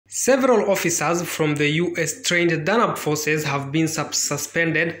Several officers from the US-trained Danab forces have been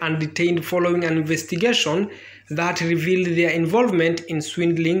suspended and detained following an investigation that revealed their involvement in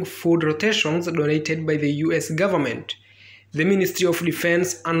swindling food rotations donated by the US government. The Ministry of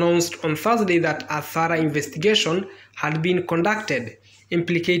Defense announced on Thursday that a thorough investigation had been conducted,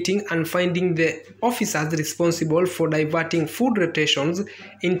 implicating and finding the officers responsible for diverting food rotations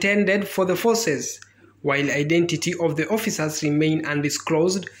intended for the forces. While identity of the officers remain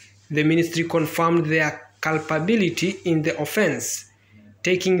undisclosed, the ministry confirmed their culpability in the offense.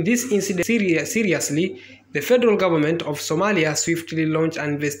 Taking this incident seriously, the federal government of Somalia swiftly launched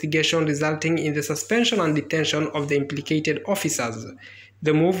an investigation resulting in the suspension and detention of the implicated officers.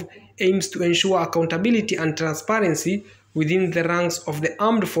 The move aims to ensure accountability and transparency within the ranks of the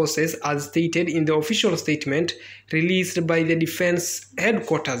armed forces, as stated in the official statement released by the defense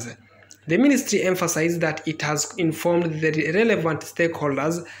headquarters. The ministry emphasized that it has informed the relevant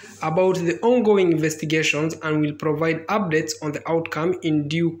stakeholders about the ongoing investigations and will provide updates on the outcome in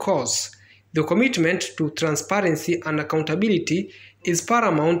due course. The commitment to transparency and accountability is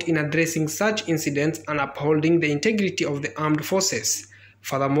paramount in addressing such incidents and upholding the integrity of the armed forces.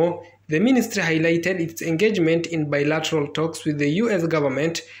 Furthermore, the ministry highlighted its engagement in bilateral talks with the US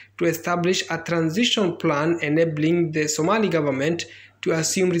government to establish a transition plan enabling the Somali government to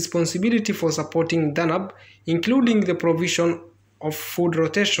assume responsibility for supporting Danab, including the provision of food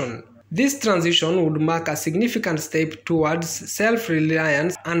rotation. This transition would mark a significant step towards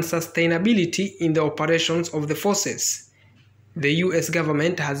self-reliance and sustainability in the operations of the forces. The US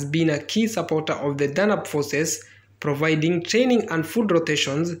government has been a key supporter of the Danab forces, providing training and food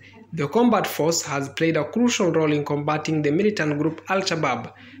rotations. The combat force has played a crucial role in combating the militant group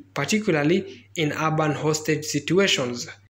Al-Shabaab, particularly in urban hostage situations.